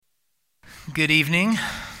Good evening.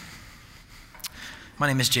 My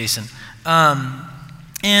name is Jason,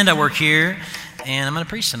 and I work here, and I'm going to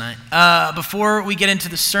preach tonight. Before we get into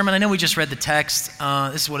the sermon, I know we just read the text.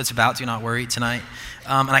 This is what it's about. Do not worry tonight.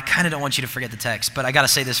 And I kind of don't want you to forget the text, but I got to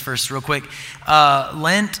say this first real quick.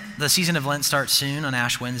 The season of Lent starts soon on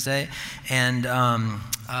Ash Wednesday, and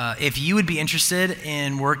if you would be interested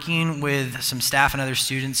in working with some staff and other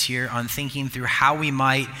students here on thinking through how we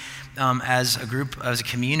might, as a group, as a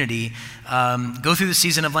community, go through the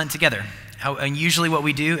season of Lent together. And usually what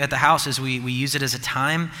we do at the house is we use it as a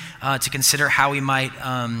time to consider how we might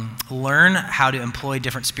learn how to employ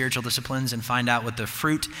different spiritual disciplines and find out what the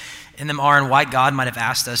fruit in them are and why God might have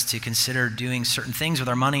asked us to consider doing certain things with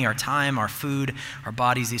our money, our time, our food, our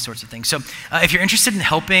bodies, these sorts of things. So if you're interested in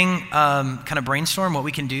helping kind of brainstorm what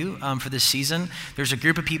we can do for this season, there's a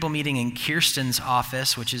group of people meeting in Kirsten's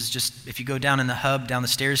office, which is just, if you go down in the hub, down the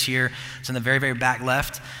stairs here, it's in the very, very back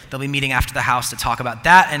left. They'll be meeting after the house to talk about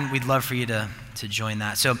that, and we'd love for you to join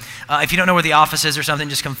that. So if you don't know where the office is or something,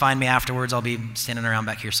 just come find me afterwards. I'll be standing around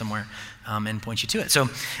back here somewhere and point you to it. So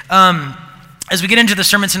as we get into the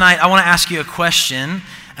sermon tonight, I want to ask you a question,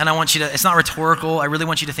 and I want you to, it's not rhetorical, I really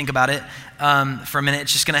want you to think about it for a minute.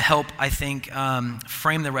 It's just going to help, I think,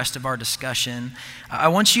 frame the rest of our discussion. I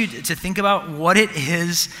want you to think about what it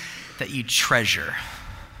is that you treasure.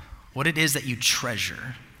 What it is that you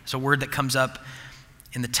treasure. It's a word that comes up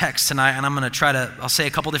in the text tonight, and I'm going to I'll say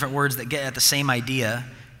a couple different words that get at the same idea,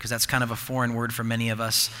 because that's kind of a foreign word for many of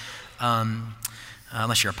us.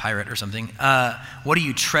 Unless you're a pirate or something. What do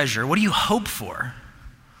you treasure? What do you hope for?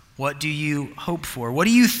 What do you hope for? What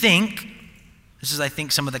do you think? This is, I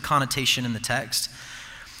think, some of the connotation in the text.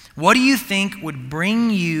 What do you think would bring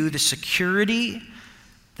you the security,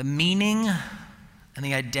 the meaning, and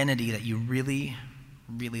the identity that you really,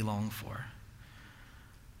 really long for?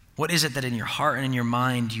 What is it that in your heart and in your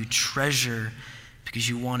mind you treasure because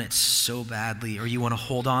you want it so badly, or you want to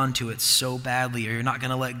hold on to it so badly, or you're not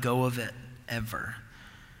going to let go of it ever?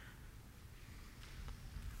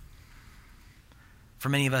 For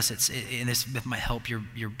many of us, and this might help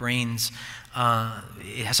your brains,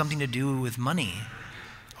 it has something to do with money,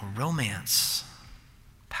 or romance,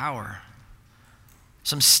 power,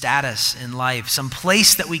 some status in life, some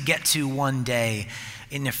place that we get to one day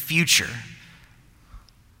in the future.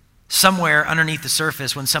 Somewhere underneath the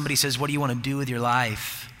surface, when somebody says, what do you want to do with your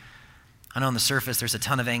life? I know on the surface there's a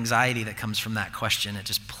ton of anxiety that comes from that question. It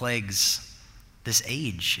just plagues this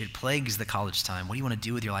age. It plagues the college time. What do you want to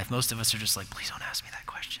do with your life? Most of us are just like, please don't ask me that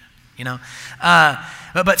question, you know?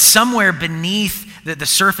 But somewhere beneath the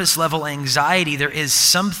surface level anxiety, there is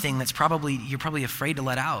something that's you're probably afraid to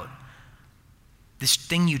let out. This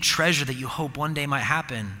thing you treasure that you hope one day might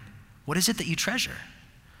happen. What is it that you treasure?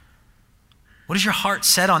 What is your heart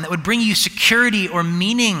set on that would bring you security or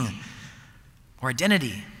meaning or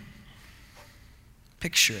identity?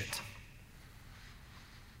 Picture it.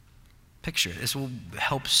 Picture it. This will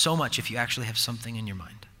help so much if you actually have something in your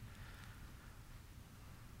mind.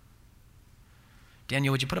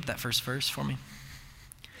 Daniel, would you put up that first verse for me?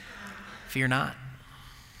 Fear not.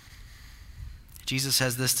 Jesus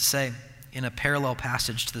has this to say in a parallel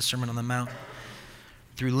passage to the Sermon on the Mount.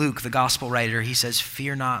 Through Luke, the gospel writer, he says,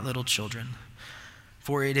 fear not, little children,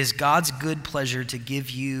 for it is God's good pleasure to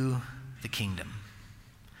give you the kingdom.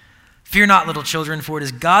 Fear not, little children, for it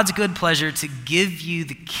is God's good pleasure to give you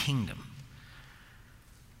the kingdom.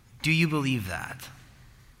 Do you believe that?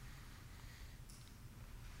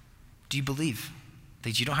 Do you believe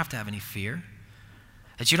that you don't have to have any fear?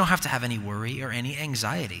 That you don't have to have any worry or any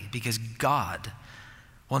anxiety because God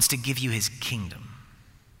wants to give you his kingdom?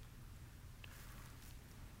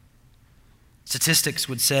 Statistics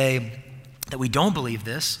would say that we don't believe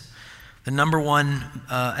this.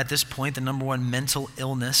 At this point, the number one mental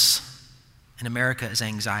illness in America is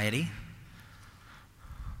anxiety.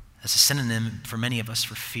 That's a synonym for many of us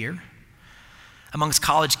for fear. Amongst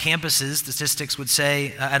college campuses, statistics would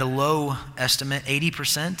say, at a low estimate,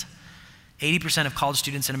 80% of college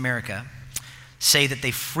students in America say that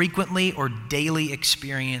they frequently or daily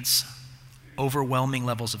experience overwhelming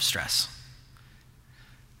levels of stress.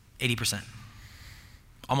 80%.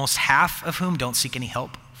 Almost half of whom don't seek any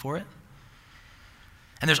help for it.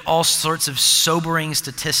 And there's all sorts of sobering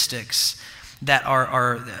statistics that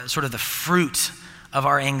are sort of the fruit of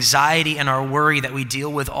our anxiety and our worry that we deal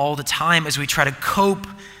with all the time as we try to cope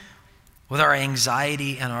with our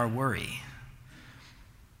anxiety and our worry.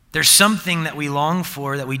 There's something that we long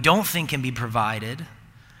for that we don't think can be provided.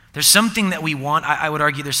 There's something that we want. I would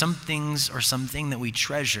argue there's some things or something that we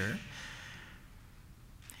treasure.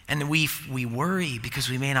 And we worry because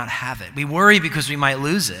we may not have it. We worry because we might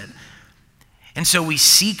lose it. And so we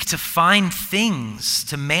seek to find things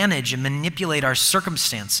to manage and manipulate our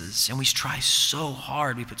circumstances. And we try so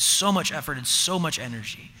hard. We put so much effort and so much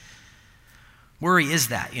energy. Worry is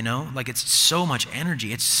that, like it's so much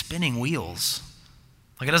energy. It's spinning wheels.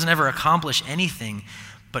 Like it doesn't ever accomplish anything.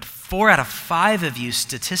 But 4 out of 5 of you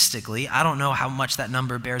statistically, I don't know how much that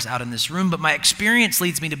number bears out in this room, but my experience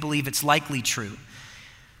leads me to believe it's likely true.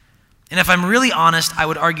 And if I'm really honest, I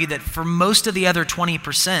would argue that for most of the other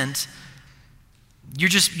 20%,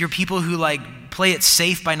 you're people who play it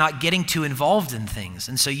safe by not getting too involved in things.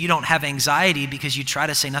 And so you don't have anxiety because you try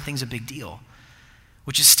to say nothing's a big deal,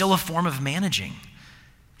 which is still a form of managing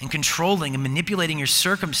and controlling and manipulating your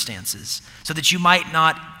circumstances so that you might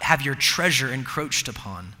not have your treasure encroached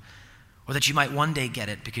upon, or that you might one day get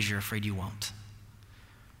it because you're afraid you won't.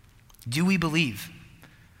 Do we believe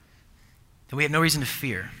that we have no reason to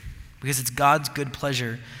fear because it's God's good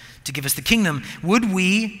pleasure to give us the kingdom? Would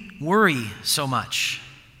we worry so much?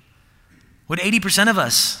 Would 80% of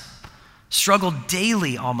us struggle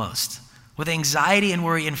daily almost with anxiety and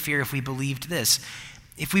worry and fear if we believed this?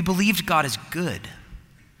 If we believed God is good,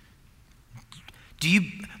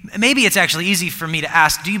 maybe it's actually easy for me to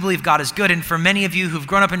ask, do you believe God is good? And for many of you who've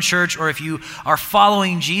grown up in church, or if you are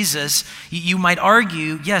following Jesus, you might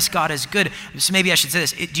argue, yes, God is good. So maybe I should say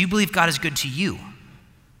this. Do you believe God is good to you?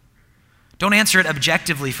 Don't answer it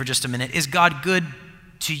objectively for just a minute. Is God good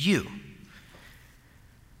to you?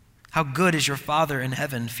 How good is your Father in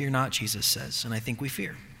heaven? Fear not, Jesus says. And I think we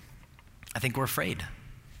fear. I think we're afraid.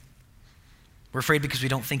 We're afraid because we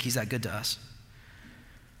don't think he's that good to us.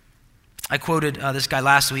 I quoted this guy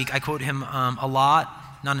last week. I quote him a lot,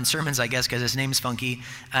 not in sermons, I guess, because his name's funky,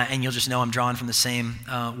 and you'll just know I'm drawing from the same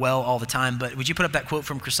well all the time. But would you put up that quote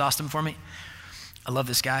from Chrysostom for me? I love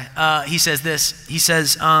this guy. He says this. He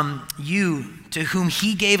says, you to whom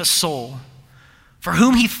he gave a soul, for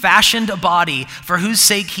whom he fashioned a body, for whose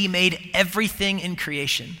sake he made everything in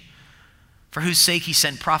creation, for whose sake he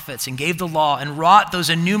sent prophets and gave the law and wrought those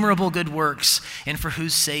innumerable good works, and for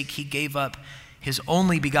whose sake he gave up his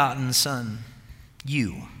only begotten Son,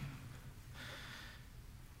 you.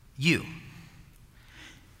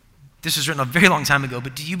 This was written a very long time ago,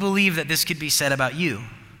 but do you believe that this could be said about you?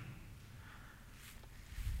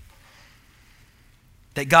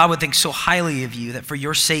 That God would think so highly of you that for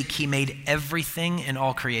your sake he made everything in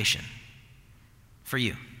all creation for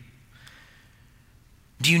you.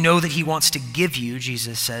 Do you know that he wants to give you,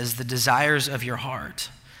 Jesus says, the desires of your heart?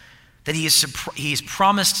 That he has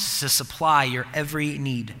promised to supply your every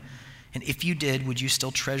need. And if you did, would you still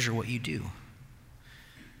treasure what you do?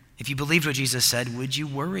 If you believed what Jesus said, would you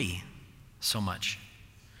worry so much?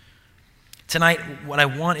 Tonight, what I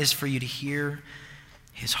want is for you to hear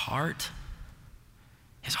his heart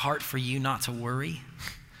for you not to worry,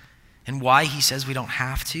 and why he says we don't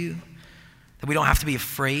have to, that we don't have to be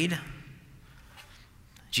afraid.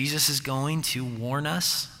 Jesus is going to warn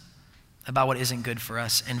us about what isn't good for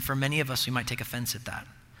us. And for many of us, we might take offense at that.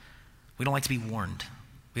 We don't like to be warned.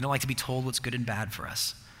 We don't like to be told what's good and bad for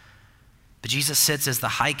us. But Jesus sits as the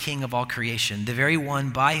high king of all creation, the very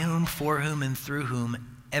one by whom, for whom, and through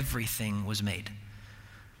whom everything was made.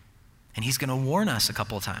 And he's going to warn us a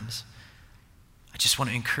couple of times. I just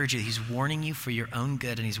want to encourage you that he's warning you for your own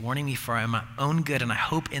good, and he's warning me for my own good. And I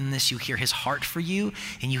hope in this you hear his heart for you,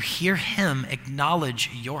 and you hear him acknowledge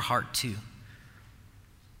your heart too.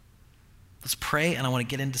 Let's pray, and I want to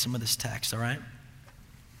get into some of this text, all right?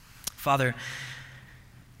 Father,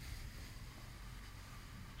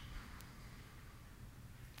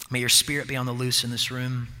 may your spirit be on the loose in this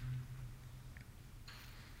room,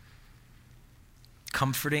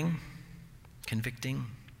 comforting, convicting,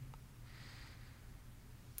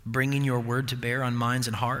 bringing your word to bear on minds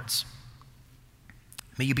and hearts.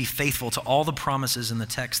 May you be faithful to all the promises in the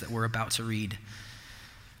text that we're about to read.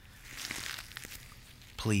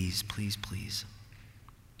 Please, please, please.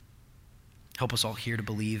 Help us all here to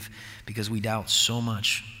believe because we doubt so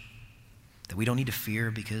much that we don't need to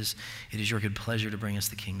fear because it is your good pleasure to bring us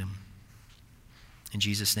the kingdom. In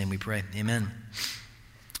Jesus' name we pray. Amen.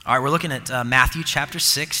 All right, we're looking at Matthew chapter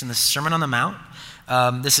 6 in the Sermon on the Mount.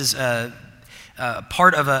 This is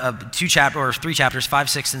part of three chapters, 5,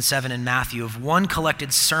 6, and 7 in Matthew, of one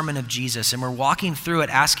collected sermon of Jesus. And we're walking through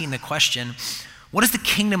it asking the question, what does the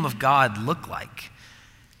kingdom of God look like?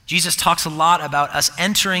 Jesus talks a lot about us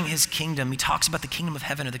entering his kingdom. He talks about the kingdom of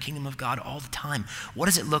heaven or the kingdom of God all the time. What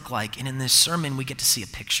does it look like? And in this sermon, we get to see a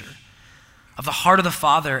picture of the heart of the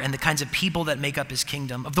Father and the kinds of people that make up his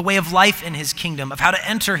kingdom, of the way of life in his kingdom, of how to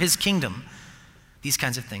enter his kingdom. These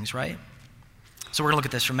kinds of things, right? So we're going to look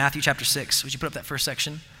at this from Matthew chapter 6. Would you put up that first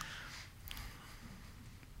section?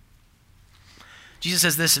 Jesus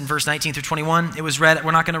says this in verse 19 through 21. It was read.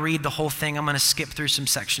 We're not going to read the whole thing. I'm going to skip through some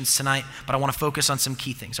sections tonight, but I want to focus on some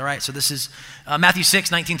key things, all right? So this is Matthew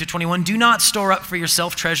 6, 19 through 21. Do not store up for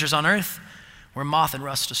yourself treasures on earth where moth and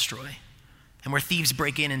rust destroy and where thieves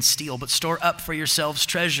break in and steal, but store up for yourselves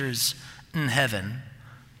treasures in heaven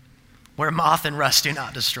where moth and rust do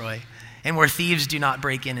not destroy and where thieves do not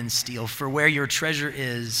break in and steal. For where your treasure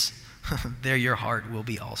is, there your heart will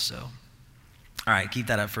be also. All right, keep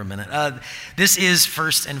that up for a minute. This is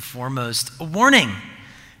first and foremost a warning.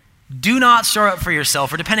 Do not store up for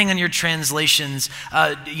yourself, or depending on your translations,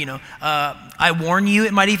 I warn you,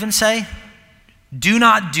 it might even say. Do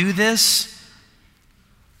not do this.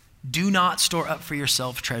 Do not store up for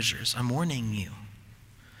yourself treasures. I'm warning you.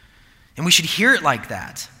 And we should hear it like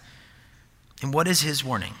that. And what is his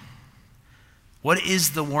warning? What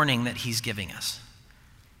is the warning that he's giving us?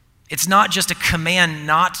 It's not just a command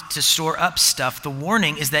not to store up stuff. The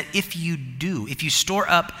warning is that if you store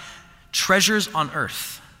up treasures on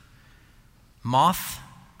earth, moth,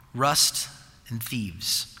 rust, and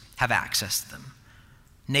thieves have access to them.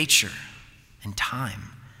 Nature and time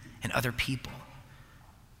and other people.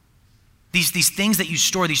 These things that you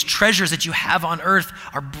store, these treasures that you have on earth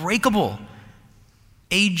are breakable,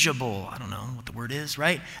 ageable. I don't know what the word is,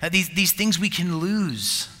 right? These things we can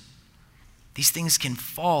lose. These things can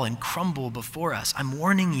fall and crumble before us. I'm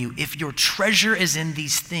warning you, if your treasure is in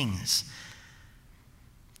these things,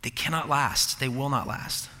 they cannot last. They will not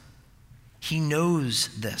last. He knows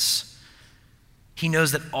this. He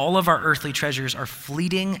knows that all of our earthly treasures are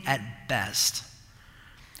fleeting at best.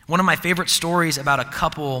 One of my favorite stories about a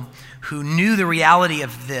couple who knew the reality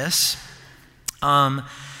of this, I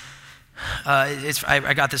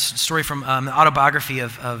got this story from the autobiography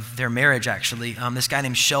of their marriage, actually. This guy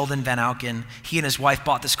named Sheldon Van Auken, he and his wife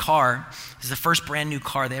bought this car. This is the first brand new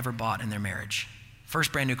car they ever bought in their marriage.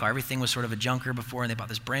 First brand new car. Everything was sort of a junker before, and they bought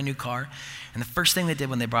this brand new car. And the first thing they did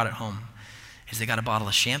when they brought it home is they got a bottle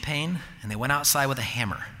of champagne, and they went outside with a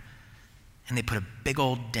hammer, and they put a big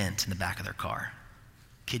old dent in the back of their car.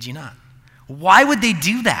 Kid you not. Why would they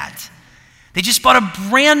do that? They just bought a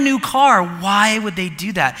brand new car. Why would they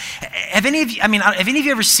do that? Have any of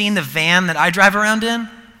you ever seen the van that I drive around in?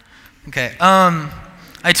 Okay.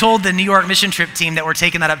 I told the New York mission trip team that we're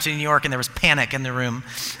taking that up to New York, and there was panic in the room.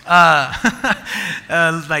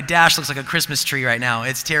 My dash looks like a Christmas tree right now.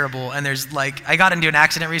 It's terrible. And I got into an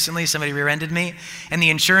accident recently. Somebody rear-ended me, and the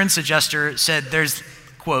insurance adjuster said,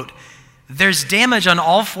 quote, "There's damage on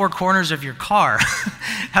all four corners of your car."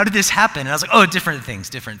 How did this happen? And I was like, oh, different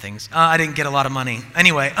things. I didn't get a lot of money.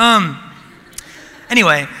 Anyway, I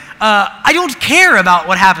don't care about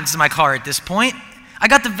what happens to my car at this point. I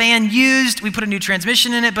got the van used. We put a new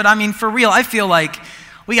transmission in it. But I mean, for real, I feel like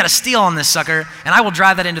we got a steal on this sucker, and I will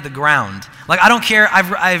drive that into the ground. Like, I don't care.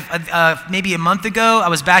 I've maybe a month ago, I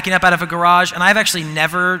was backing up out of a garage, and I've actually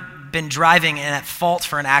never been driving and at fault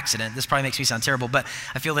for an accident. This probably makes me sound terrible, but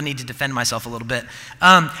I feel the need to defend myself a little bit.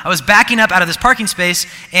 I was backing up out of this parking space,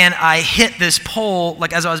 and I hit this pole,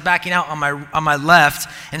 like as I was backing out on my left,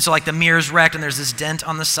 and so like the mirror's wrecked, and there's this dent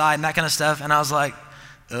on the side and that kind of stuff, and I was like,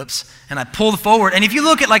 oops, and I pulled forward. And if you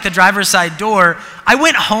look at like the driver's side door, I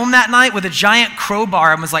went home that night with a giant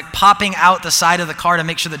crowbar and was like popping out the side of the car to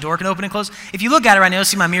make sure the door can open and close. If you look at it right now, you'll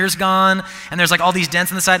see my mirror's gone, and there's like all these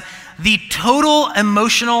dents on the side. The total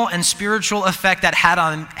emotional and spiritual effect that had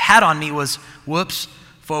on me was, whoops,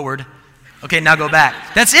 forward. Okay, now go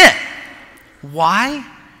back. That's it. Why?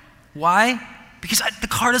 Because the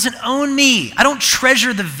car doesn't own me. I don't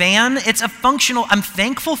treasure the van. It's a functional, I'm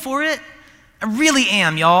thankful for it. I really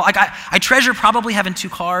am, y'all. Like I treasure probably having two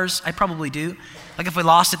cars. I probably do. Like if we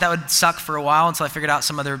lost it, that would suck for a while until I figured out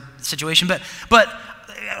some other situation. But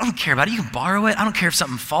I don't care about it. You can borrow it. I don't care if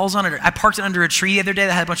something falls on it. I parked it under a tree the other day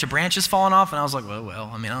that had a bunch of branches falling off, and I was like,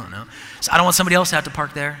 well, I mean, I don't know. So I don't want somebody else to have to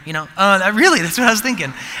park there, you know? That's what I was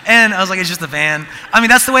thinking. And I was like, it's just a van. I mean,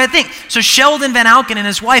 that's the way I think. So Sheldon Van Auken and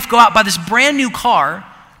his wife go out, buy this brand new car,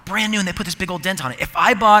 brand new, and they put this big old dent on it. If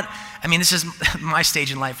I bought, this is my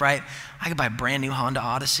stage in life, right? I could buy a brand new Honda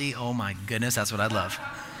Odyssey. Oh my goodness, that's what I'd love.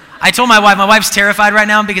 I told my wife's terrified right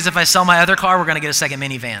now because if I sell my other car, we're going to get a second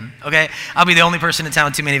minivan, okay? I'll be the only person in town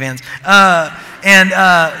with two minivans.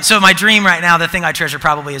 So my dream right now, the thing I treasure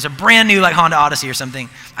probably is a brand new like Honda Odyssey or something.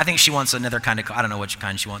 I think she wants another kind of car. I don't know which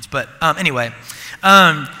kind she wants, but anyway.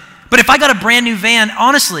 But if I got a brand new van,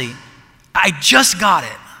 honestly, I just got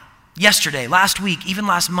it yesterday, last week, even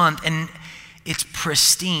last month, and it's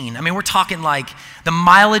pristine. I mean, we're talking like the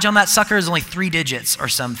mileage on that sucker is only 3 digits or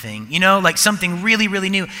something, you know, like something really,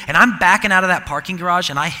 really new. And I'm backing out of that parking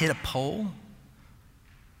garage and I hit a pole.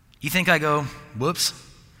 You think I go, whoops?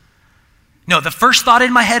 No, the first thought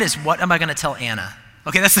in my head is, what am I going to tell Anna?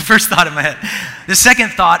 Okay, that's the first thought in my head. The second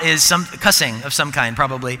thought is some cussing of some kind,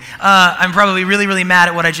 probably. I'm probably really, really mad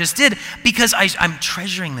at what I just did because I'm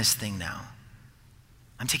treasuring this thing now.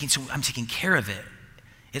 I'm taking care of it.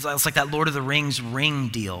 It's like that Lord of the Rings ring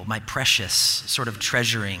deal, my precious sort of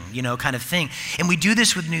treasuring, kind of thing. And we do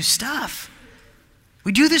this with new stuff.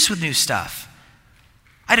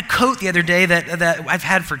 I had a coat the other day that I've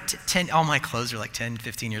had for 10, all my clothes are like 10,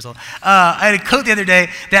 15 years old. I had a coat the other day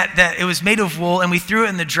that it was made of wool, and we threw it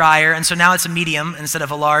in the dryer, and so now it's a medium instead of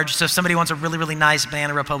a large. So if somebody wants a really, really nice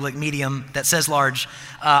Banana Republic medium that says large,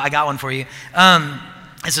 I got one for you.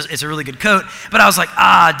 It's a really good coat, but I was like,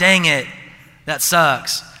 dang it, that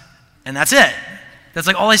sucks. And that's it. That's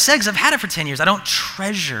like all I said because I've had it for 10 years. I don't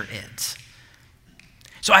treasure it.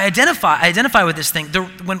 So I identify with this thing.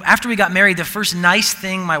 After we got married, the first nice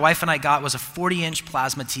thing my wife and I got was a 40-inch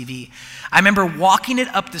plasma TV. I remember walking it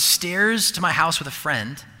up the stairs to my house with a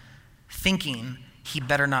friend, thinking, he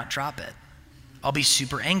better not drop it. I'll be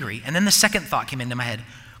super angry. And then the second thought came into my head.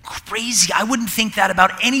 Crazy, I wouldn't think that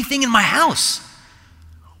about anything in my house.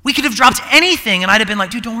 We could have dropped anything, and I'd have been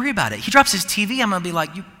like, dude, don't worry about it. He drops his TV, I'm going to be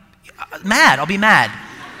like, I'll be mad,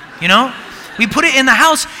 We put it in the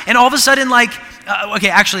house, and all of a sudden,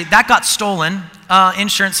 actually, that got stolen,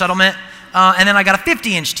 insurance settlement, and then I got a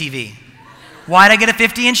 50-inch TV. Why'd I get a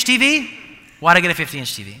 50-inch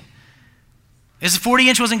TV? Is the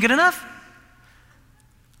 40-inch wasn't good enough?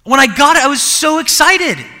 When I got it, I was so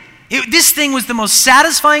excited. This thing was the most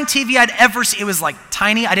satisfying TV I'd ever seen. It was like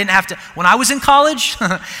tiny. I didn't have to, when I was in college,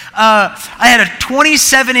 I had a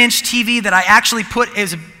 27-inch TV that I actually it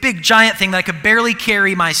was a big giant thing that I could barely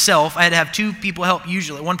carry myself. I had to have two people help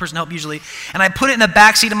usually, one person help usually, and I put it in the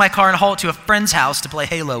backseat of my car and haul it to a friend's house to play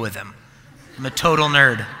Halo with him. I'm a total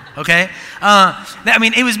nerd. Okay?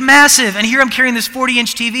 It was massive, and here I'm carrying this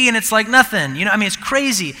 40-inch TV, and it's like nothing. It's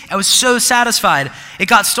crazy. I was so satisfied. It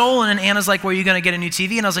got stolen, and Anna's like, well, are you going to get a new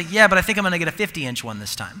TV? And I was like, yeah, but I think I'm going to get a 50-inch one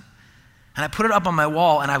this time. And I put it up on my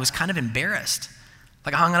wall, and I was kind of embarrassed. I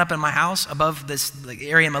hung it up in my house above this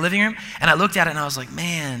area in my living room, and I looked at it, and I was like,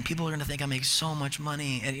 man, people are going to think I make so much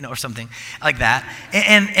money, and or something like that.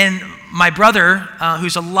 And my brother,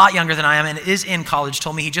 who's a lot younger than I am and is in college,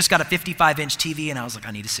 told me he just got a 55-inch TV, and I was like,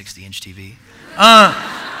 I need a 60-inch TV.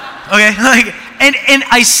 Okay, and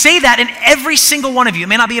I say that, and every single one of you, it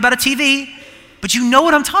may not be about a TV, but you know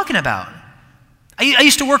what I'm talking about. I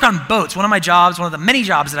used to work on boats. One of my jobs, one of the many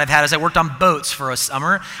jobs that I've had is I worked on boats for a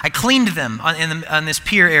summer. I cleaned them on this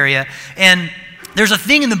pier area. And there's a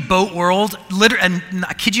thing in the boat world, and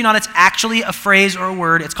I kid you not, it's actually a phrase or a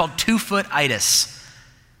word. It's called 2-foot-itis.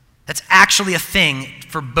 That's actually a thing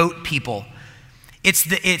for boat people. It's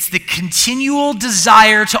the continual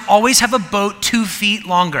desire to always have a boat 2 feet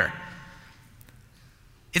longer.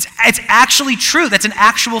 It's actually true. That's an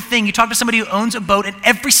actual thing. You talk to somebody who owns a boat, and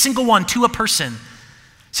every single one, to a person,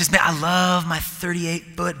 says, man, I love my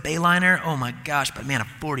 38-foot Bayliner. Oh my gosh, but man, a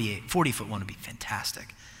 40-foot one would be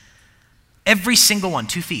fantastic. Every single one,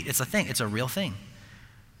 2 feet. It's a thing. It's a real thing.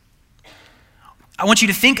 I want you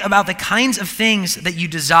to think about the kinds of things that you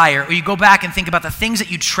desire, or you go back and think about the things that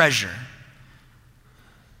you treasure.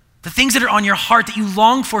 The things that are on your heart that you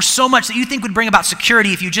long for so much that you think would bring about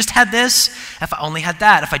security if you just had this, if I only had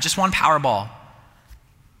that, if I just won Powerball,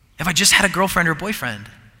 if I just had a girlfriend or boyfriend,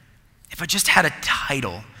 if I just had a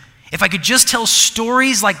title, if I could just tell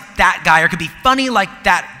stories like that guy or could be funny like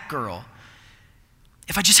that girl,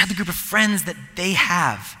 if I just had the group of friends that they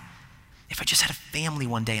have, if I just had a family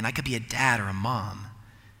one day and I could be a dad or a mom.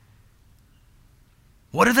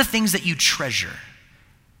 What are the things that you treasure?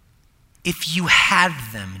 If you had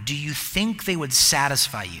them, do you think they would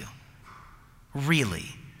satisfy you? Really?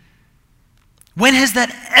 When has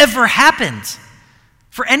that ever happened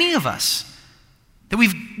for any of us? That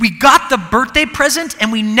we got the birthday present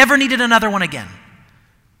and we never needed another one again.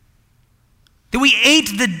 That we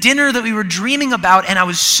ate the dinner that we were dreaming about and I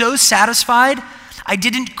was so satisfied, I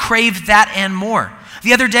didn't crave that and more.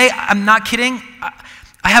 The other day, I'm not kidding,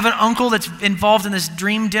 I have an uncle that's involved in this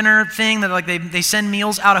dream dinner thing that they send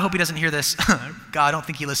meals out. I hope he doesn't hear this. God, I don't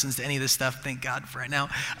think he listens to any of this stuff. Thank God for right now.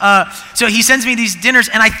 So he sends me these dinners,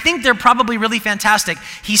 and I think they're probably really fantastic.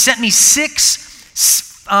 He sent me six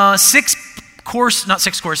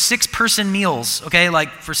person meals, okay,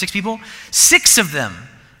 for 6 people. 6 of them,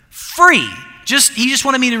 free. He just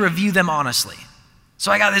wanted me to review them honestly.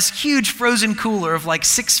 So I got this huge frozen cooler of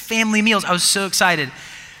 6 family meals. I was so excited.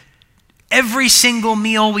 Every single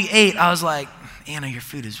meal we ate, I was like, Anna, your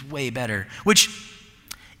food is way better, which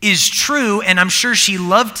is true, and I'm sure she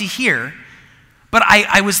loved to hear, but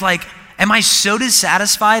I was like, am I so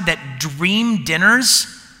dissatisfied that dream dinners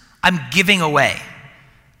I'm giving away.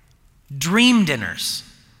 Dream dinners.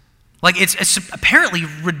 Like it's apparently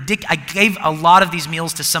ridiculous. I gave a lot of these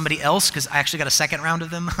meals to somebody else because I actually got a second round of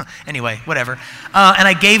them. Anyway, whatever. And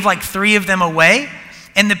I gave like 3 of them away.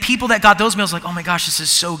 And the people that got those meals were like, oh my gosh, this is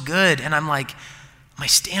so good. And I'm like, my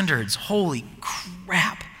standards, holy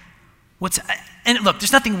crap. And look,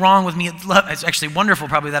 there's nothing wrong with me. It's actually wonderful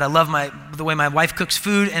probably that I love the way my wife cooks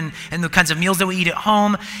food and the kinds of meals that we eat at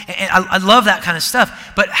home. And I love that kind of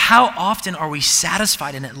stuff. But how often are we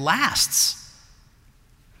satisfied and it lasts?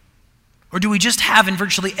 Or do we just have in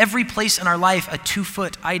virtually every place in our life a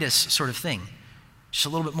 2-foot-itis sort of thing? Just a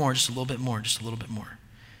little bit more, just a little bit more, just a little bit more.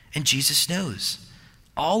 And Jesus knows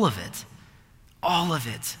all of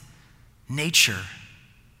it, nature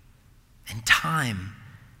and time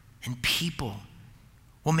and people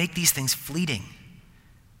will make these things fleeting.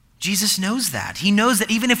 Jesus knows that. He knows that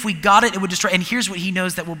even if we got it, it would destroy. And here's what he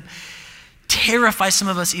knows that will terrify some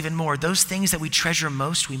of us even more. Those things that we treasure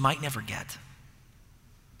most, we might never get.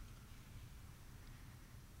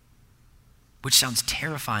 Which sounds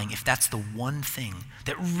terrifying if that's the one thing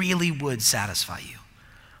that really would satisfy you.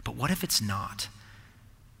 But what if it's not?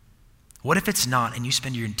 What if it's not and you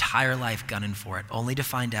spend your entire life gunning for it only to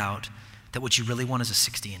find out that what you really want is a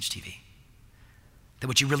 60-inch TV? That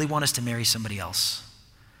what you really want is to marry somebody else?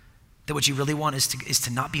 That what you really want is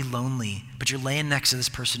to not be lonely, but you're laying next to this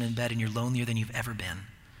person in bed and you're lonelier than you've ever been?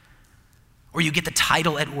 Or you get the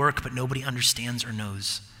title at work but nobody understands or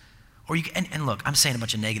knows? Or and look, I'm saying a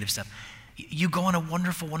bunch of negative stuff. You go on a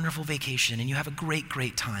wonderful, wonderful vacation and you have a great,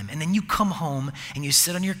 great time. And then you come home and you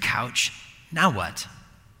sit on your couch. Now what?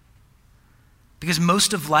 Because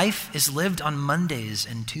most of life is lived on Mondays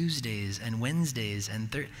and Tuesdays and Wednesdays and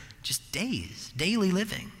just days, daily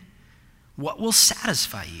living. What will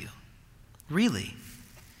satisfy you? Really?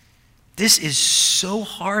 This is so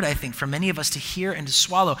hard, I think, for many of us to hear and to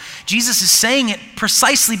swallow. Jesus is saying it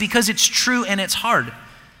precisely because it's true and it's hard.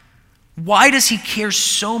 Why does he care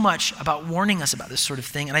so much about warning us about this sort of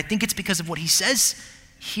thing? And I think it's because of what he says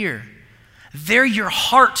here. There your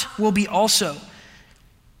heart will be also.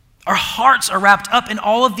 Our hearts are wrapped up in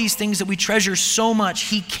all of these things that we treasure so much.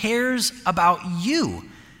 He cares about you.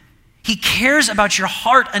 He cares about your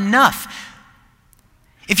heart enough.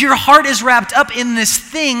 If your heart is wrapped up in this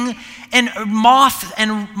thing and moths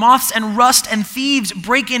and rust and thieves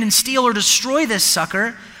break in and steal or destroy this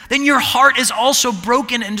sucker, then your heart is also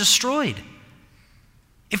broken and destroyed.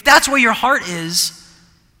 If that's where your heart is,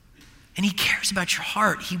 and he cares about your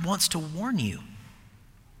heart, he wants to warn you.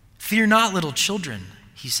 Fear not, little children,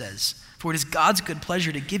 he says, for it is God's good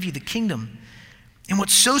pleasure to give you the kingdom. And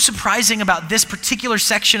what's so surprising about this particular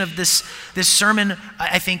section of this sermon,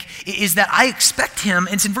 I think, is that I expect him,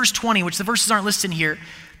 and it's in verse 20, which the verses aren't listed here,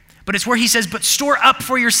 but it's where he says, but store up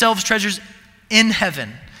for yourselves treasures in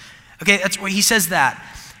heaven. Okay, that's where he says that.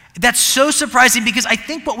 That's so surprising because I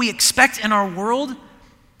think what we expect in our world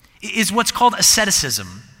is what's called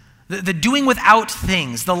asceticism, the doing without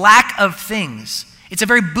things, the lack of things. It's a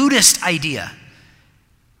very Buddhist idea.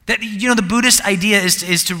 That, the Buddhist idea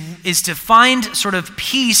is to find sort of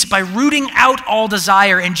peace by rooting out all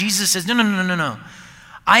desire. And Jesus says, no.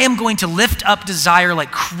 I am going to lift up desire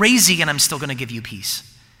like crazy and I'm still going to give you peace.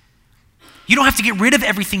 You don't have to get rid of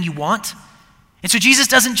everything you want. And so Jesus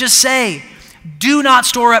doesn't just say, do not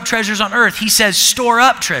store up treasures on earth. He says, store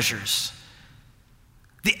up treasures.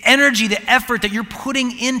 The energy, the effort that you're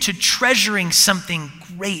putting into treasuring something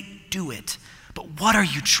great, do it. But what are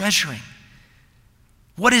you treasuring?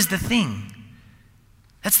 What is the thing?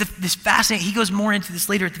 That's this fascinating. He goes more into this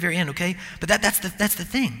later at the very end, okay? But that's the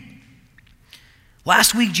thing.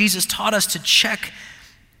 Last week, Jesus taught us to check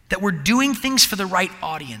that we're doing things for the right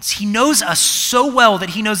audience. He knows us so well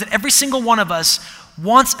that he knows that every single one of us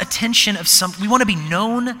wants attention of we want to be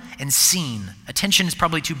known and seen. Attention is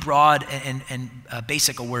probably too broad and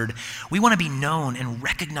basic a word. We want to be known and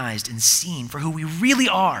recognized and seen for who we really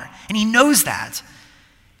are. And he knows that.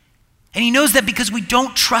 And he knows that because we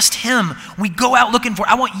don't trust him, we go out looking for,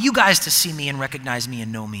 I want you guys to see me and recognize me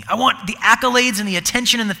and know me. I want the accolades and the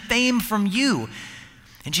attention and the fame from you.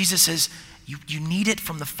 And Jesus says, you need it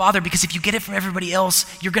from the Father, because if you get it from everybody else,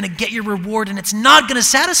 you're going to get your reward and it's not going to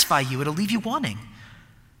satisfy you. It'll leave you wanting.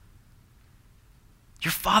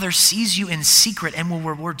 Your Father sees you in secret and will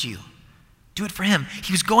reward you. Do it for him.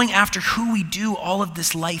 He was going after who we do all of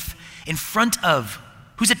this life in front of.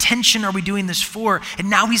 Whose attention are we doing this for? And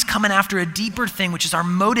now he's coming after a deeper thing, which is our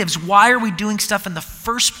motives. Why are we doing stuff in the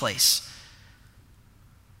first place?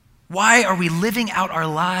 Why are we living out our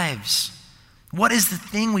lives? What is the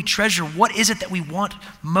thing we treasure? What is it that we want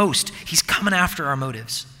most? He's coming after our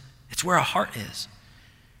motives. It's where our heart is.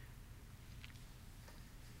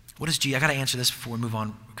 I got to answer this before we move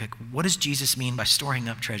on quick. What does Jesus mean by storing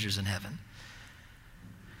up treasures in heaven?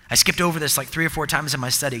 I skipped over this like 3 or 4 times in my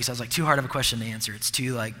study because I was like, too hard of a question to answer. It's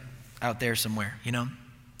too like out there somewhere, you know?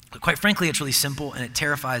 But quite frankly, it's really simple and it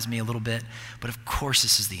terrifies me a little bit, but of course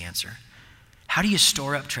this is the answer. How do you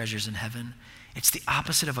store up treasures in heaven? It's the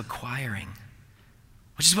opposite of acquiring,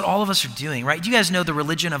 which is what all of us are doing, right? You guys know the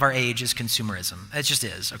religion of our age is consumerism. It just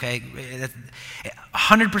is, okay?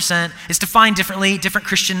 100%. It's defined differently. Different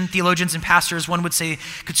Christian theologians and pastors, one would say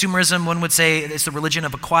consumerism, one would say it's the religion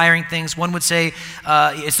of acquiring things, one would say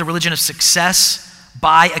it's the religion of success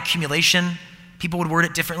by accumulation. People would word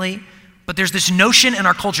it differently. But there's this notion in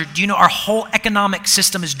our culture, do you know our whole economic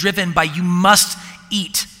system is driven by you must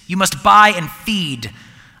eat, you must buy and feed.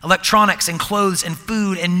 Electronics and clothes and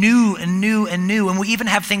food and new and new and new. And we even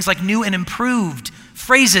have things like new and improved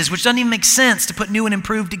phrases, which doesn't even make sense to put new and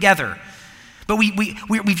improved together. But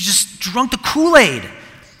we've just drunk the Kool-Aid.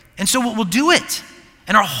 And so we'll do it.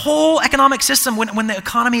 And our whole economic system, when the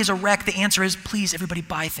economy is a wreck, the answer is, please, everybody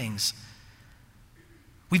buy things.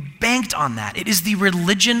 We've banked on that. It is the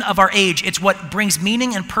religion of our age. It's what brings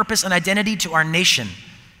meaning and purpose and identity to our nation.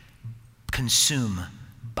 Consume,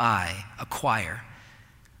 buy, acquire.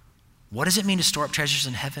 What does it mean to store up treasures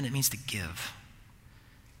in heaven? It means to give.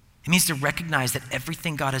 It means to recognize that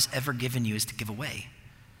everything God has ever given you is to give away.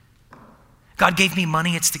 God gave me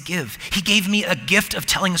money, it's to give. He gave me a gift of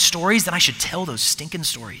telling stories, then I should tell those stinking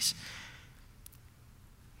stories.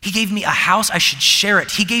 He gave me a house, I should share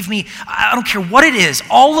it. He gave me, I don't care what it is,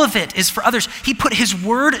 all of it is for others. He put his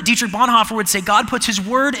word, Dietrich Bonhoeffer would say, God puts his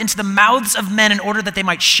word into the mouths of men in order that they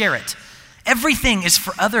might share it. Everything is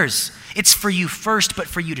for others. It's for you first, but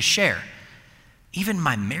for you to share. Even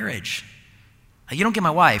my marriage. You don't get my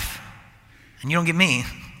wife, and you don't get me.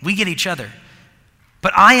 We get each other.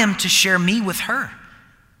 But I am to share me with her,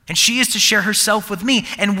 and she is to share herself with me.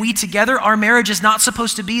 And we together, our marriage is not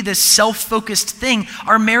supposed to be this self-focused thing.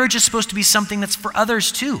 Our marriage is supposed to be something that's for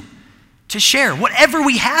others too, to share. Whatever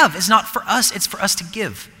we have is not for us, it's for us to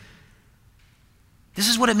give. This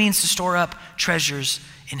is what it means to store up treasures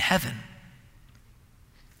in heaven.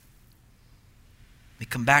 We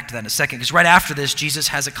come back to that in a second, because right after this, Jesus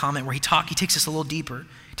has a comment where he takes us a little deeper.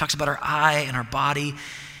 He talks about our eye and our body.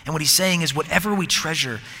 And what he's saying is whatever we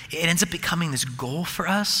treasure, it ends up becoming this goal for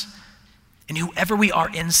us. And whoever we are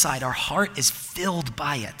inside, our heart is filled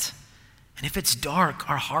by it. And if it's dark,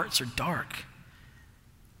 our hearts are dark.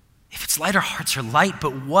 If it's light, our hearts are light.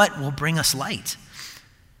 But what will bring us light?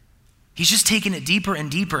 He's just taking it deeper and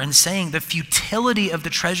deeper and saying the futility of the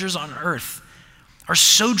treasures on earth are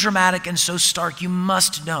so dramatic and so stark, you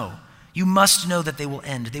must know that they will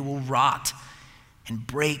end. They will rot and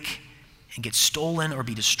break and get stolen or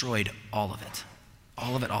be destroyed, all of it.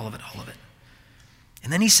 All of it, all of it, all of it.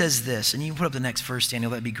 And then he says this, and you can put up the next verse,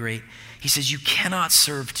 Daniel, that'd be great. He says, you cannot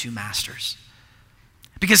serve 2 masters.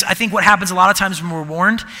 Because I think what happens a lot of times when we're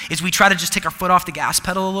warned is we try to just take our foot off the gas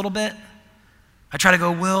pedal a little bit. I try to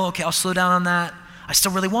go, well, okay, I'll slow down on that. I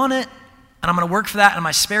still really want it, and I'm going to work for that in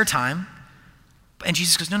my spare time. And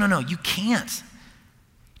Jesus goes, no, you can't.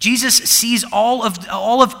 Jesus sees all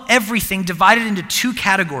of everything divided into 2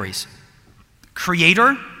 categories: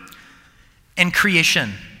 creator and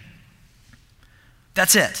creation.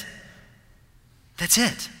 That's it. That's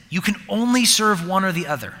it. You can only serve one or the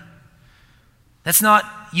other. That's not,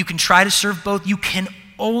 you can try to serve both. You can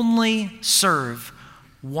only serve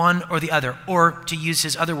one or the other. Or to use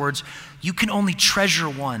his other words, you can only treasure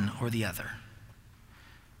one or the other.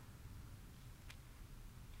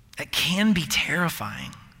 That can be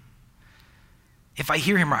terrifying. If I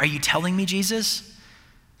hear him, are you telling me, Jesus,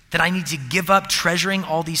 that I need to give up treasuring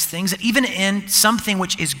all these things? That even in something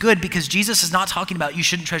which is good, because Jesus is not talking about you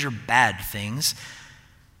shouldn't treasure bad things.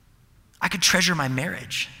 I could treasure my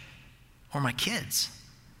marriage or my kids,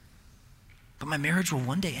 but my marriage will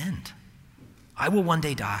one day end. I will one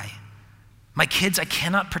day die. My kids, I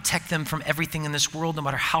cannot protect them from everything in this world, no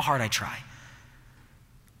matter how hard I try.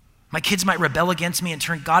 My kids might rebel against me and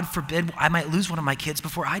turn, God forbid, I might lose one of my kids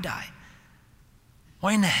before I die.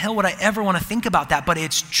 Why in the hell would I ever want to think about that? But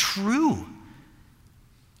it's true.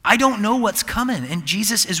 I don't know what's coming. And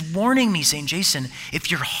Jesus is warning me, saying, Jason, if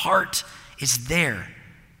your heart is there,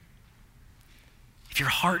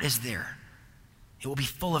 it will be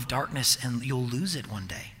full of darkness and you'll lose it one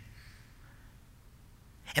day.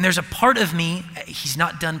 And there's a part of me, he's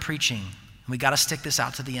not done preaching. And we got to stick this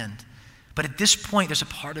out to the end. But at this point, there's a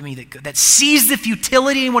part of me that sees the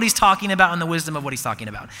futility in what he's talking about and the wisdom of what he's talking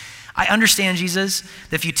about. I understand, Jesus,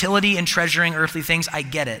 the futility in treasuring earthly things. I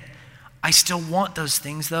get it. I still want those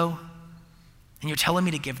things, though, and you're telling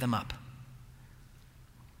me to give them up.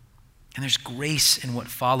 And there's grace in what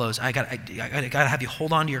follows. I got to have you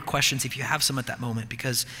hold on to your questions if you have some at that moment,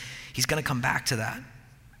 because he's going to come back to that.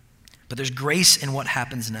 But there's grace in what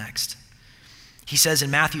happens next. He says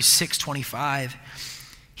in Matthew 6:25,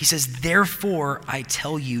 he says, "Therefore I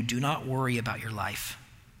tell you, do not worry about your life,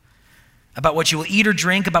 about what you will eat or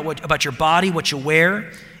drink, about your body, what you'll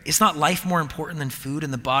wear. Is not life more important than food,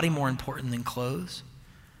 and the body more important than clothes?"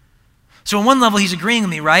 So on one level, he's agreeing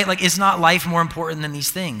with me, right? Like, is not life more important than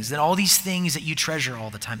these things, than all these things that you treasure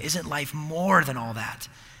all the time? Isn't life more than all that?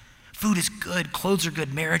 Food is good, clothes are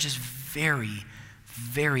good, marriage is very,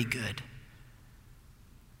 very good.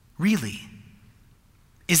 Really?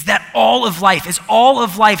 Is that all of life? Is all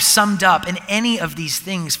of life summed up in any of these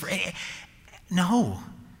things? No.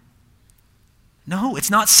 No,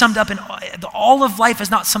 it's not summed up in, all of life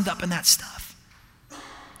is not summed up in that stuff.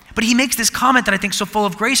 But he makes this comment that I think is so full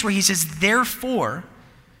of grace, where he says, "Therefore,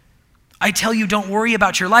 I tell you, don't worry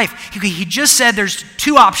about your life." He just said there's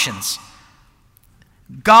two options: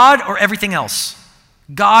 God or everything else.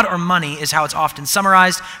 God or money is how it's often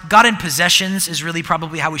summarized. God and possessions is really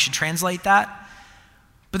probably how we should translate that.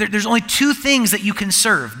 But there's only two things that you can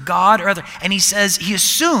serve, God or other. And he says, he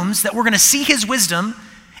assumes that we're going to see his wisdom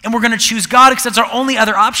and we're going to choose God because that's our only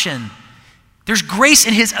other option. There's grace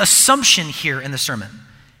in his assumption here in the sermon.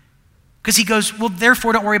 Because he goes, well,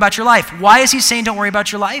 therefore don't worry about your life. Why is he saying don't worry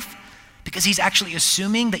about your life? Because he's actually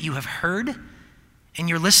assuming that you have heard and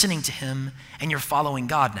you're listening to him and you're following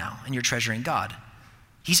God now and you're treasuring God.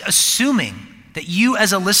 He's assuming that you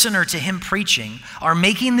as a listener to him preaching are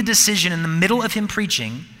making the decision in the middle of him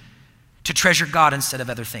preaching to treasure God instead of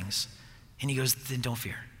other things. And he goes, then don't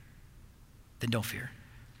fear. Then don't fear.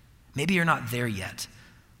 Maybe you're not there yet,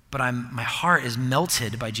 but my heart is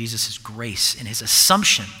melted by Jesus' grace and his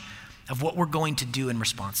assumption of what we're going to do in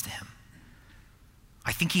response to him.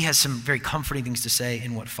 I think he has some very comforting things to say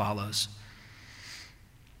in what follows.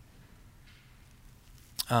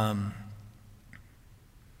 I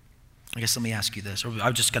guess let me ask you this, or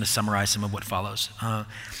I'm just going to summarize some of what follows.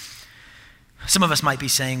 Some of us might be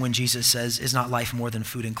saying when Jesus says, "Is not life more than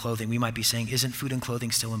food and clothing?" we might be saying, "Isn't food and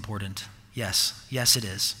clothing still important?" Yes, yes it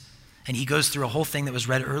is. And he goes through a whole thing that was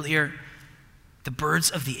read earlier. The birds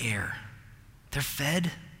of the air, they're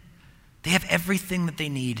fed. They have everything that they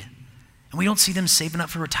need. And we don't see them saving up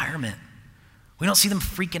for retirement. We don't see them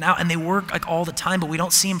freaking out. And they work like all the time, but we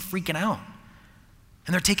don't see them freaking out.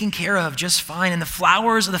 And they're taken care of just fine. And the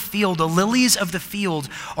flowers of the field, the lilies of the field,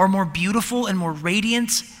 are more beautiful and more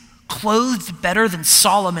radiant, clothed better than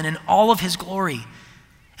Solomon in all of his glory.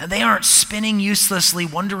 And they aren't spinning uselessly,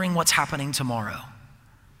 wondering what's happening tomorrow.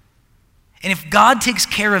 And if God takes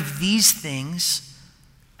care of these things,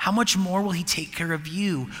 how much more will he take care of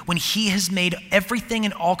you when he has made everything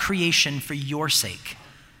in all creation for your sake?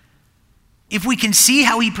 If we can see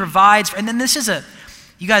how he provides, and then this is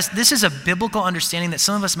a biblical understanding that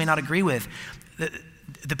some of us may not agree with.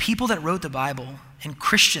 The people that wrote the Bible and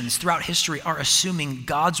Christians throughout history are assuming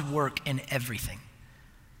God's work in everything.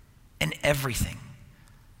 In everything.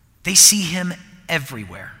 They see him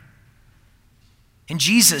everywhere. And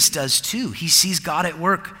Jesus does too. He sees God at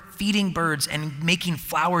work feeding birds and making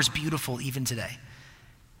flowers beautiful even today.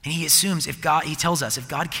 And he assumes he tells us, if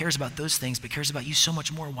God cares about those things but cares about you so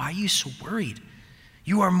much more, why are you so worried?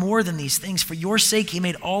 You are more than these things. For your sake, he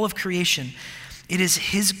made all of creation. It is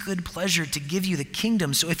his good pleasure to give you the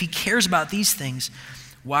kingdom. So if he cares about these things,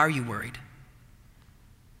 why are you worried?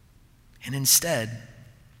 And instead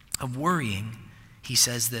of worrying, he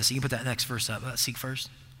says this. You can put that next verse up. Seek first.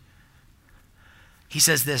 He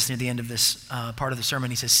says this near the end of this part of the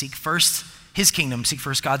sermon. He says, seek first his kingdom, seek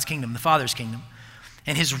first God's kingdom, the Father's kingdom,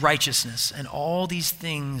 and his righteousness, and all these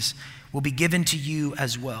things will be given to you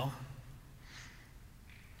as well.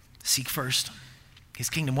 Seek first his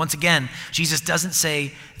kingdom. Once again, Jesus doesn't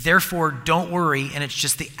say, therefore don't worry, and it's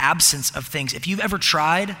just the absence of things. If you've ever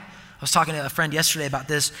tried, I was talking to a friend yesterday about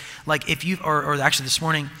this, like if you, or actually this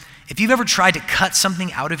morning, if you've ever tried to cut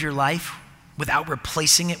something out of your life without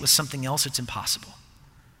replacing it with something else, it's impossible.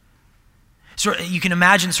 So you can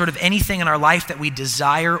imagine sort of anything in our life that we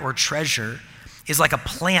desire or treasure is like a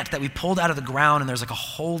plant that we pulled out of the ground and there's like a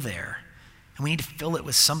hole there and we need to fill it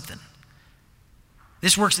with something.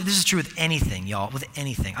 This is true with anything, y'all, with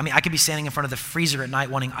anything. I mean, I could be standing in front of the freezer at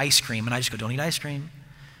night wanting ice cream and I just go, don't eat ice cream,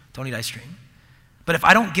 don't eat ice cream. But if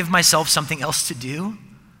I don't give myself something else to do,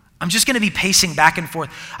 I'm just going to be pacing back and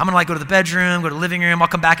forth. I'm going to like go to the bedroom, go to the living room. I'll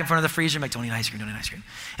come back in front of the freezer and be like, don't eat ice cream, don't eat ice cream.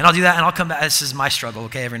 And I'll do that and I'll come back. This is my struggle,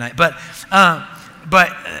 okay, every night. But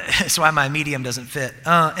that's why my medium doesn't fit.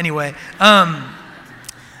 Anyway,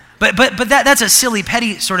 but that's a silly,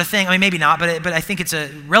 petty sort of thing. I mean, maybe not, but I think it's a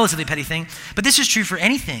relatively petty thing. But this is true for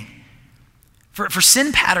anything. for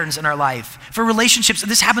sin patterns in our life, for relationships.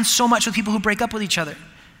 This happens so much with people who break up with each other,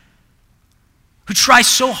 who try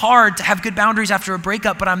so hard to have good boundaries after a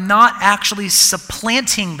breakup, but I'm not actually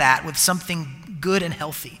supplanting that with something good and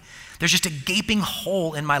healthy. There's just a gaping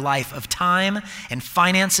hole in my life of time and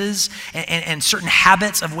finances and certain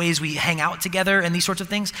habits of ways we hang out together and these sorts of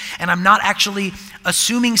things, and I'm not actually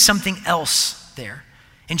assuming something else there.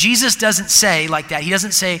 And Jesus doesn't say like that. He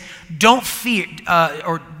doesn't say, don't fear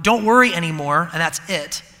or don't worry anymore, and that's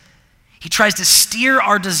it. He tries to steer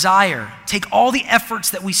our desire, take all the efforts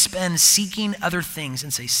that we spend seeking other things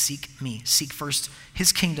and say, seek me. Seek first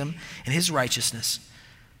his kingdom and his righteousness.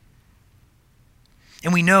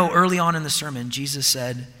 And we know early on in the sermon, Jesus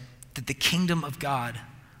said that the kingdom of God,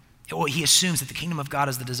 he assumes that the kingdom of God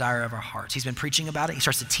is the desire of our hearts. He's been preaching about it. He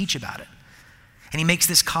starts to teach about it. And he makes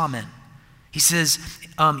this comment. He says,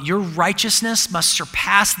 your righteousness must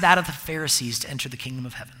surpass that of the Pharisees to enter the kingdom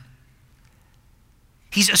of heaven.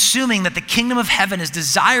 He's assuming that the kingdom of heaven is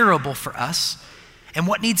desirable for us and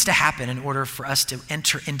what needs to happen in order for us to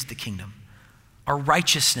enter into the kingdom. Our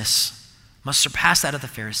righteousness must surpass that of the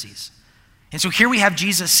Pharisees. And so here we have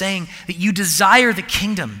Jesus saying that you desire the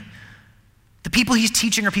kingdom. The people he's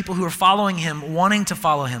teaching are people who are following him, wanting to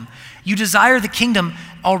follow him. You desire the kingdom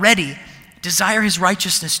already. Desire his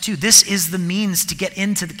righteousness too. This is the means to get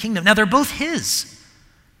into the kingdom. Now they're both his.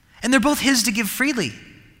 And they're both his to give freely.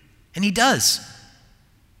 And he does.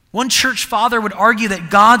 One church father would argue that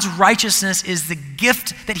God's righteousness is the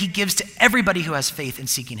gift that he gives to everybody who has faith in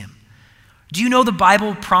seeking him. Do you know the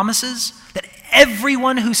Bible promises that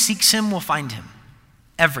everyone who seeks him will find him?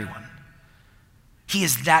 Everyone. He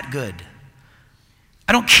is that good.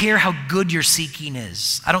 I don't care how good your seeking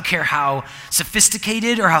is. I don't care how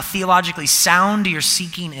sophisticated or how theologically sound your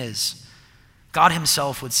seeking is. God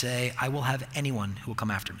himself would say, I will have anyone who will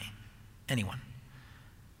come after me. Anyone.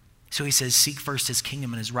 So he says, seek first his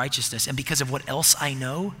kingdom and his righteousness. And because of what else I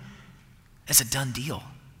know, it's a done deal.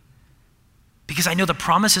 Because I know the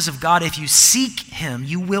promises of God, if you seek him,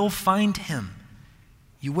 you will find him.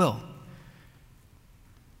 You will.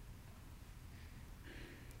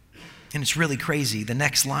 And it's really crazy. The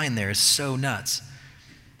next line there is so nuts.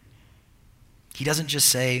 He doesn't just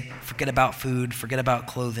say, forget about food, forget about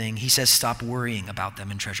clothing. He says, stop worrying about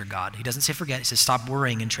them and treasure God. He doesn't say forget. He says, stop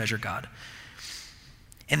worrying and treasure God.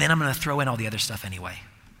 And then I'm going to throw in all the other stuff anyway.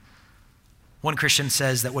 One Christian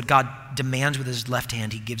says that what God demands with his left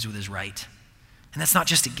hand, he gives with his right. And that's not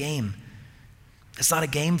just a game. It's not a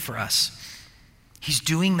game for us. He's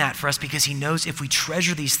doing that for us because he knows if we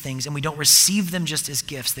treasure these things and we don't receive them just as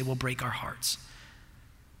gifts, they will break our hearts.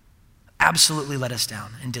 Absolutely let us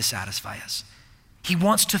down and dissatisfy us. He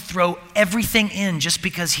wants to throw everything in just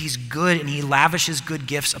because he's good and he lavishes good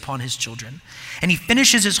gifts upon his children. And he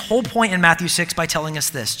finishes his whole point in Matthew 6 by telling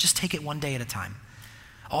us this, just take it one day at a time.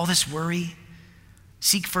 All this worry,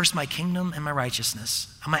 seek first my kingdom and my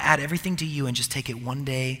righteousness. I'm going to add everything to you and just take it one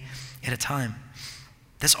day at a time.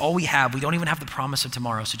 That's all we have. We don't even have the promise of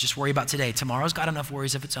tomorrow, so just worry about today. Tomorrow's got enough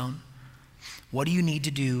worries of its own. What do you need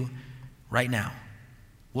to do right now?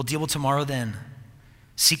 We'll deal with tomorrow then.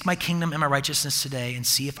 Seek my kingdom and my righteousness today and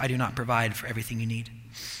see if I do not provide for everything you need.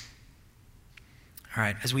 All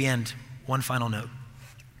right, as we end, one final note.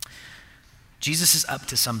 Jesus is up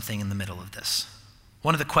to something in the middle of this.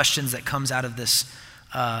 One of the questions that comes out of this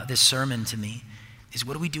sermon to me is,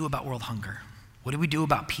 what do we do about world hunger? What do we do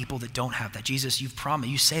about people that don't have that? Jesus, you've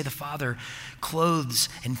promised, you say the Father clothes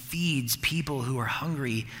and feeds people who are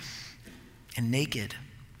hungry and naked.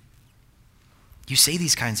 You say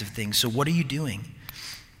these kinds of things, so what are you doing?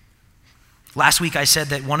 Last week I said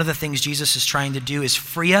that one of the things Jesus is trying to do is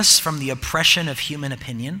free us from the oppression of human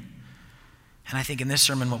opinion. And I think in this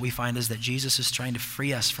sermon what we find is that Jesus is trying to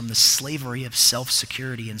free us from the slavery of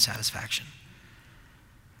self-security and satisfaction.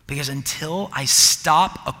 Because until I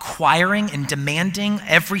stop acquiring and demanding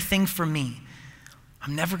everything from me,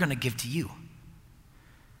 I'm never going to give to you.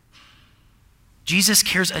 Jesus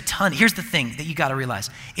cares a ton. Here's the thing that you got to realize.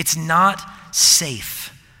 It's not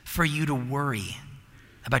safe for you to worry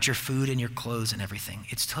about your food and your clothes and everything.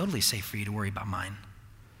 It's totally safe for you to worry about mine.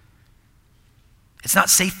 It's not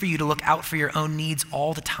safe for you to look out for your own needs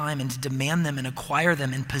all the time and to demand them and acquire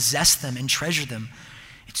them and possess them and treasure them.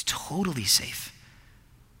 It's totally safe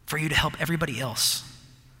for you to help everybody else,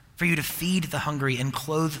 for you to feed the hungry and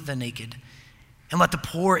clothe the naked and let the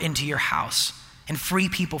poor into your house and free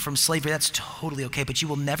people from slavery. That's totally okay, but you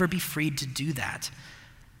will never be freed to do that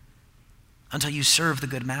until you serve the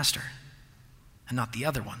good master and not the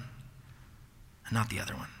other one, and not the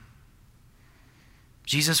other one.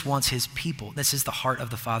 Jesus wants his people. This is the heart of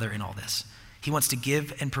the Father in all this. He wants to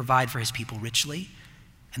give and provide for his people richly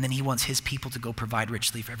And then he wants his people to go provide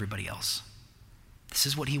richly for everybody else. This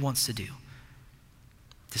is what he wants to do.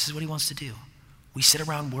 This is what he wants to do. We sit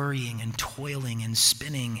around worrying and toiling and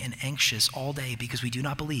spinning and anxious all day because we do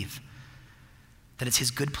not believe that it's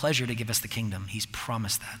his good pleasure to give us the kingdom. He's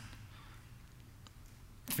promised that.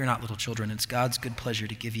 If you're not little children, it's God's good pleasure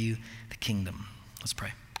to give you the kingdom. Let's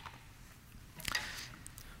pray.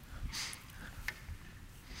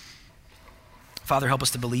 Father, help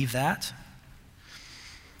us to believe that.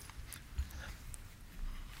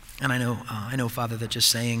 And I know, Father, that just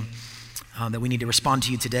saying that we need to respond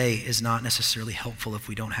to you today is not necessarily helpful if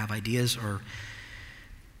we don't have ideas or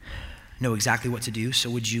know exactly what to do. So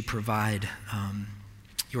would you provide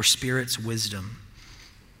your Spirit's wisdom,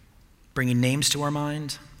 bringing names to our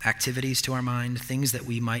mind, activities to our mind, things that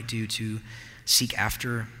we might do to seek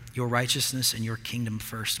after your righteousness and your kingdom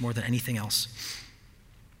first, more than anything else.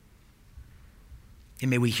 And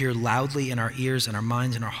may we hear loudly in our ears and our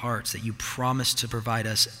minds and our hearts that you promise to provide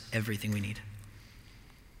us everything we need.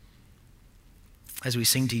 As we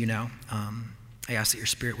sing to you now, I ask that your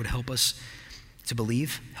Spirit would help us to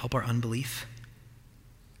believe, help our unbelief.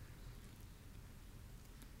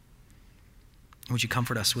 Would you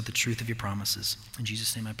comfort us with the truth of your promises? In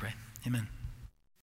Jesus' name I pray. Amen.